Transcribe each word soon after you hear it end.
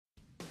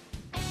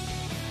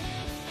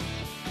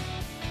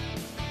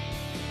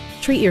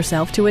Treat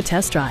yourself to a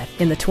test drive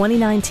in the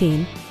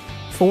 2019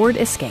 Ford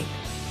Escape.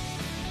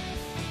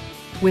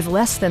 With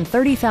less than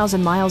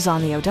 30,000 miles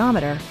on the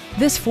odometer,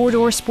 this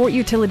four-door sport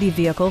utility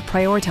vehicle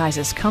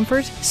prioritizes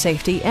comfort,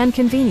 safety, and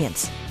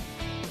convenience.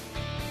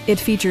 It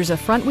features a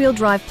front-wheel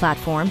drive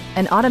platform,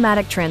 an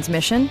automatic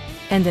transmission,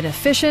 and an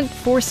efficient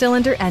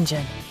four-cylinder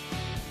engine.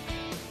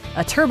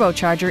 A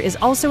turbocharger is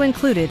also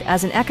included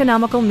as an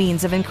economical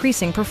means of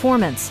increasing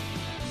performance.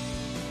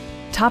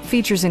 Top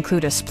features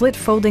include a split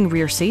folding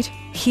rear seat,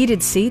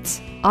 heated seats,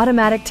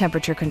 automatic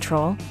temperature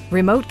control,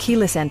 remote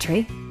keyless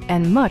entry,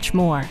 and much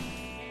more.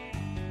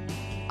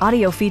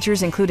 Audio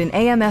features include an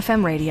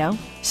AM/FM radio,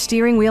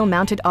 steering wheel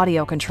mounted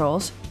audio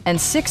controls, and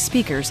 6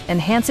 speakers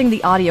enhancing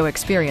the audio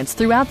experience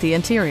throughout the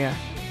interior.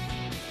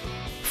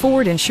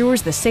 Ford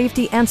ensures the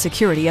safety and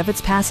security of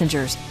its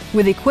passengers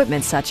with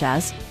equipment such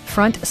as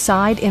front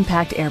side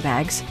impact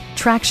airbags,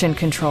 traction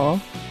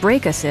control,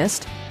 brake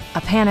assist,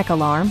 a panic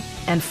alarm,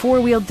 and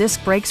 4-wheel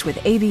disc brakes with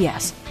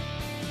ABS.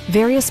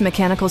 Various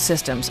mechanical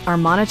systems are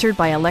monitored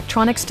by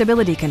electronic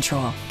stability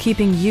control,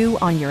 keeping you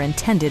on your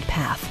intended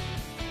path.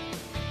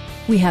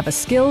 We have a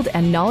skilled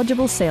and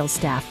knowledgeable sales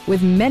staff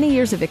with many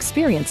years of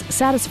experience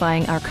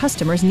satisfying our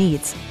customers'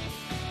 needs.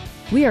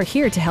 We are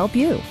here to help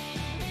you.